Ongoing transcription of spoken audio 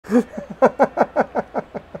Hello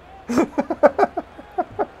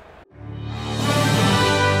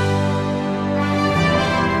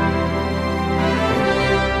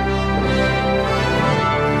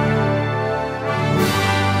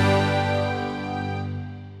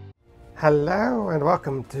and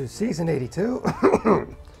welcome to Season 82.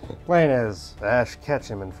 Playing as Ash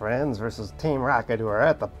Ketchum and friends versus Team Rocket, who are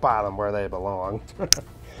at the bottom where they belong.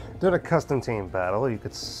 Doing a custom team battle, you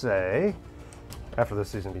could say. After this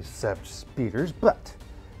season, be Seb Speeders, but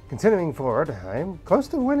continuing forward, I'm close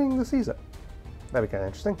to winning the season. That'd be kind of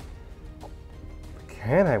interesting.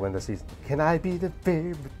 Can I win the season? Can I be the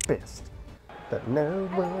very best that no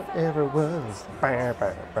one ever was? Bam,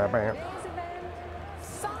 bam, bam, bam.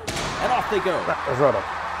 And off they go. There's Roto.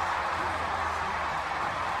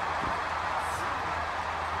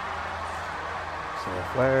 Solar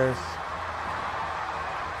flares.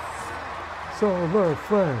 Solar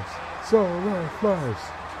flares. Solar flares.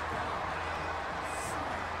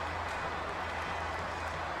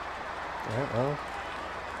 Alright, well.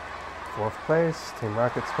 4th place. Team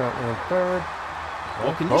Rocket's currently in 3rd.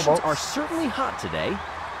 Well, conditions are certainly hot today.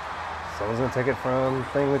 Someone's going to take it from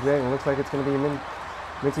Thingamajig. It looks like it's going to be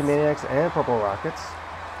Minty Maniacs and Purple Rockets.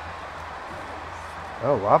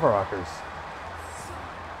 Oh, Lava Rockers.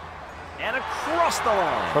 And across the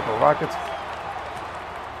line. Purple Rockets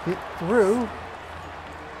hit through.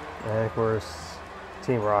 And of course,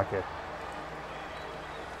 Team Rocket.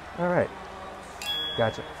 Alright.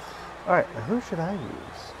 Gotcha. Alright, now who should I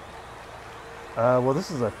use? Well,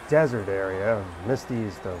 this is a desert area.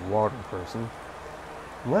 Misty's the water person.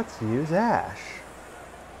 Let's use Ash.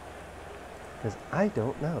 Because I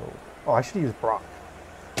don't know. Oh, I should use Brock.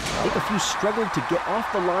 I think a few struggled to get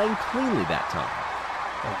off the line cleanly that time.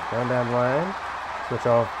 Down line. Switch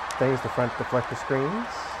off things to front deflector screens.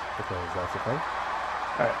 Because that's the thing.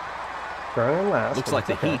 Alright. Currently last. Looks like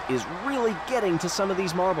the heat is really getting to some of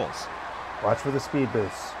these marbles. Watch for the speed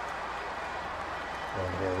boost.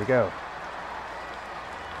 And here we go.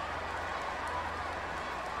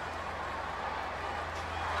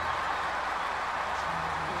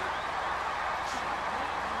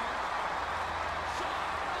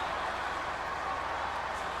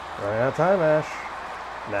 Running out of time, Ash.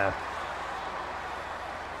 Nah.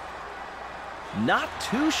 Not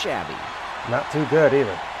too shabby. Not too good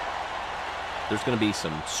either. There's going to be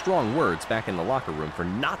some strong words back in the locker room for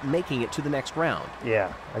not making it to the next round.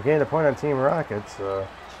 Yeah. I gained a point on Team Rockets. Down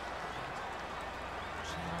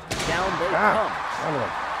they come.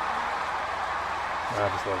 I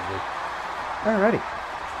just love it. Alrighty.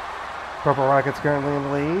 Purple Rockets currently in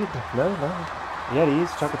the lead. No.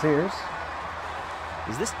 Yetis, Chocolatiers.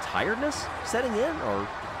 Is this tiredness setting in, or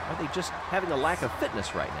are they just having a lack of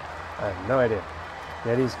fitness right now? I have no idea.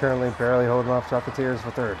 Yeti's currently barely holding off Chocolatiers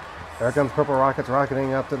for 3rd. There comes Purple Rockets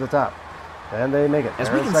rocketing up to the top. And they make it. As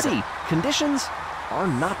we can see, conditions are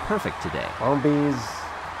not perfect today. Bombies.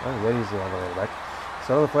 Oh, Yeti's on the way back.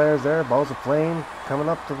 Solar flares there. Balls of flame coming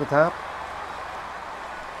up to the top.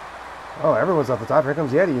 Oh, everyone's at the top. Here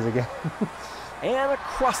comes Yetis again. And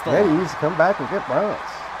across the line. Yetis come back and get bronze.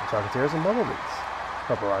 Chocolatiers and Bumblebees.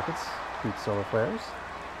 Purple Rockets beat Solar Flares.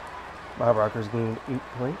 Bob Rockers gained 8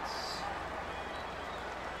 points.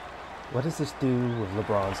 What does this do with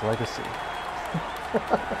LeBron's legacy?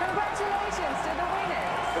 Congratulations to the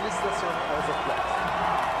winners. Félicitations à vos places.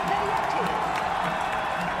 The Yetis,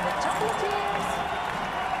 the Chocolatiers,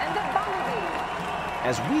 and the Bumblebees.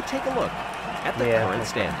 As we take a look at the current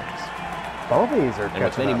standings. Bumblebees are And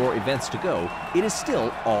with many more events to go, it is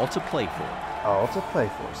still all to play for. All to play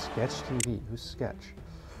for. Sketch TV. Who's Sketch?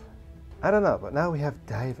 I don't know, but now we have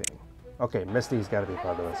diving. Okay, Misty's got to be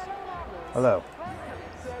part of this. Hello.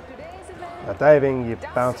 Now diving, you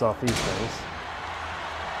bounce off these things.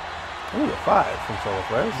 Ooh, a 5 from Solar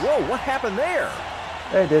Flares. Whoa, what happened there?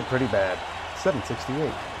 They did pretty bad.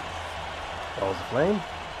 768. Balls of flame.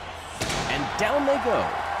 And down they go.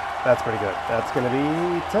 That's pretty good. That's going to be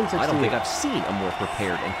 1068. I don't think I've seen a more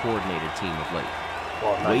prepared and coordinated team of late.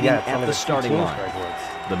 Well, not Waiting yet. at the starting line. Graduates.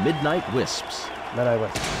 The Midnight Wisps. Midnight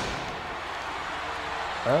Wisps.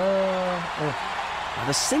 Now,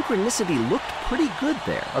 the synchronicity looked pretty good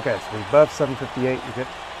there. Okay, so above 758, you get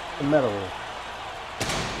the medal.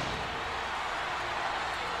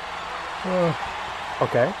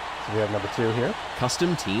 Okay, so we have number 2 here.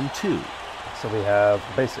 Custom Team 2. So we have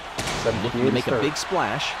basic. Looking to make a big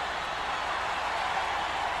splash.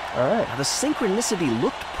 All right. Now, the synchronicity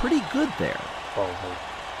looked pretty good there. Oh,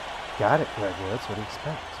 got it, graduates. What do you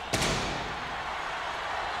expect?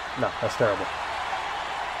 No, that's terrible.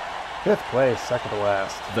 5th place, second to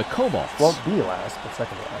last. The Cobalts Won't be last, but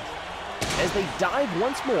second to last. as they dive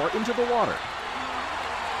once more into the water.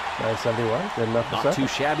 971, good enough for Not second. too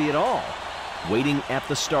shabby at all. Waiting at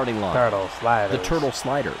the starting line. Turtle sliders. The Turtle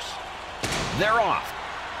Sliders. They're off.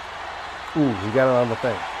 Ooh, you got it on the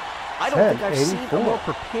thing. I don't think I've seen a 1084. more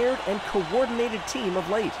prepared and coordinated team of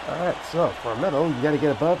late. All right, so for a medal, you got to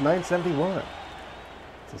get above 971.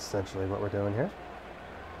 That's essentially what we're doing here.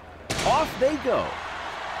 Off they go.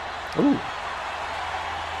 Ooh.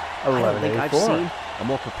 I don't think I've 1184. seen a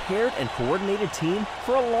more prepared and coordinated team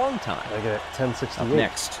for a long time. I get it, 1068. Up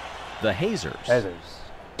next, the Hazers. Hazers.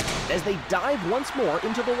 As they dive once more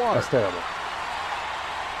into the water. That's terrible.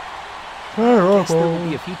 I guess there will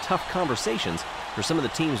be a few tough conversations for some of the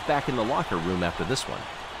teams back in the locker room after this one.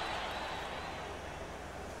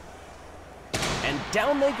 And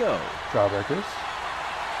down they go. Jawbreakers.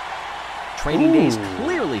 Training days Ooh.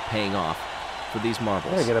 clearly paying off for these I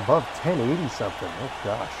marbles. gotta get above 1080 something. Oh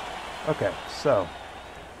gosh. Okay, so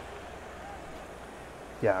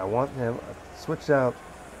yeah, I want him. Switch out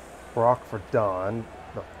Brock for Dawn.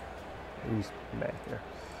 No, use May here.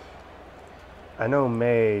 I know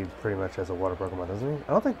May pretty much has a water Pokemon, doesn't he?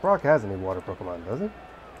 I don't think Brock has any water Pokemon, does he?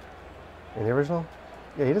 In the original?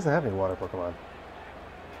 Yeah, he doesn't have any water Pokemon.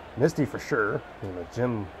 Misty for sure. You know,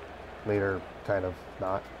 gym leader, kind of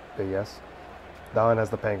not, but yes. Dawn has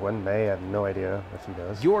the penguin. May, I have no idea what she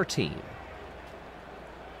does. Your team.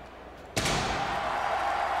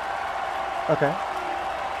 Okay.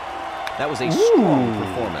 That was a Ooh. strong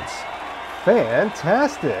performance.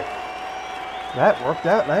 Fantastic. That worked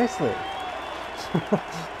out nicely.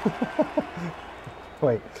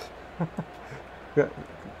 Wait.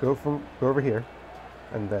 Go over here.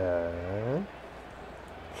 And then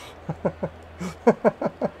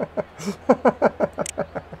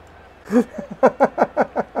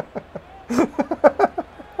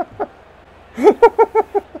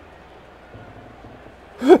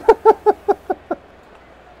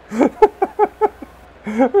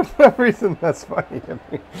for some reason that's funny to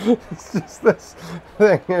me. It's just this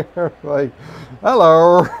thing here, like,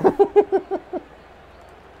 hello.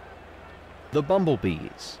 The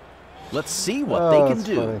Bumblebees. Let's see what they can that's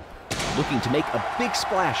do. funny. Looking to make a big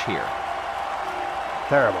splash here.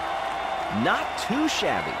 Terrible. Not too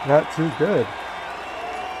shabby. Not too good.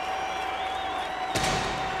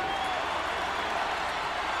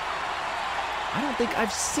 I don't think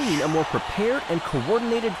I've seen a more prepared and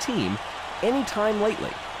coordinated team anytime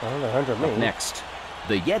lately. I don't know, 100 Up me. next,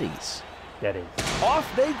 the Yetis. Yeti. Off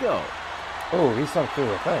they go. Oh, he sunk through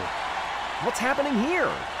the thing. What's happening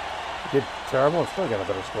here? He did terrible and still got a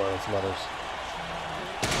better score than some others.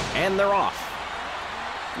 And they're off.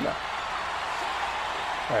 No.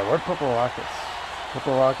 Alright, we're Purple Rockets.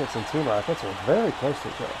 Purple Rockets and Team Rockets are very close to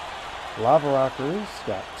each other. Lava Rockers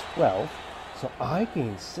got 12, so I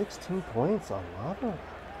gained 16 points on Lava Rockers.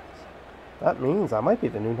 That means I might be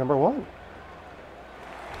the new number one.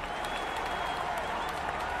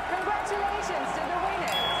 Congratulations to the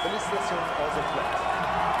winners. Félicitations aux athlètes.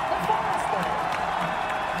 The Forester,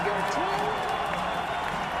 your team,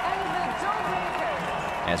 and the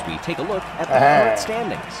Jawbreakers. As we take a look at the current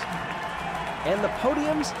standings. And the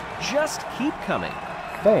podiums just keep coming.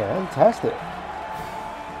 Fantastic.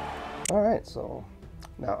 Alright, so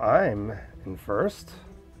now I'm in first.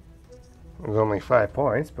 There's only 5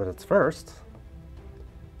 points, but it's first.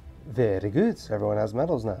 Very good. Everyone has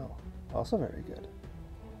medals now. Also very good.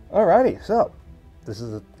 Alrighty, so this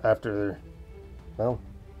is after, well,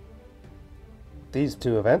 these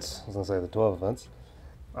 2 events. I was going to say the 12 events.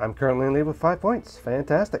 I'm currently in the lead with 5 points.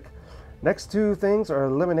 Fantastic. Next 2 things are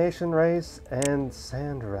Elimination Race and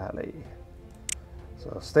Sand Rally.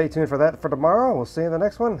 So stay tuned for that for tomorrow. We'll see you in the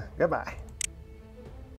next one. Goodbye.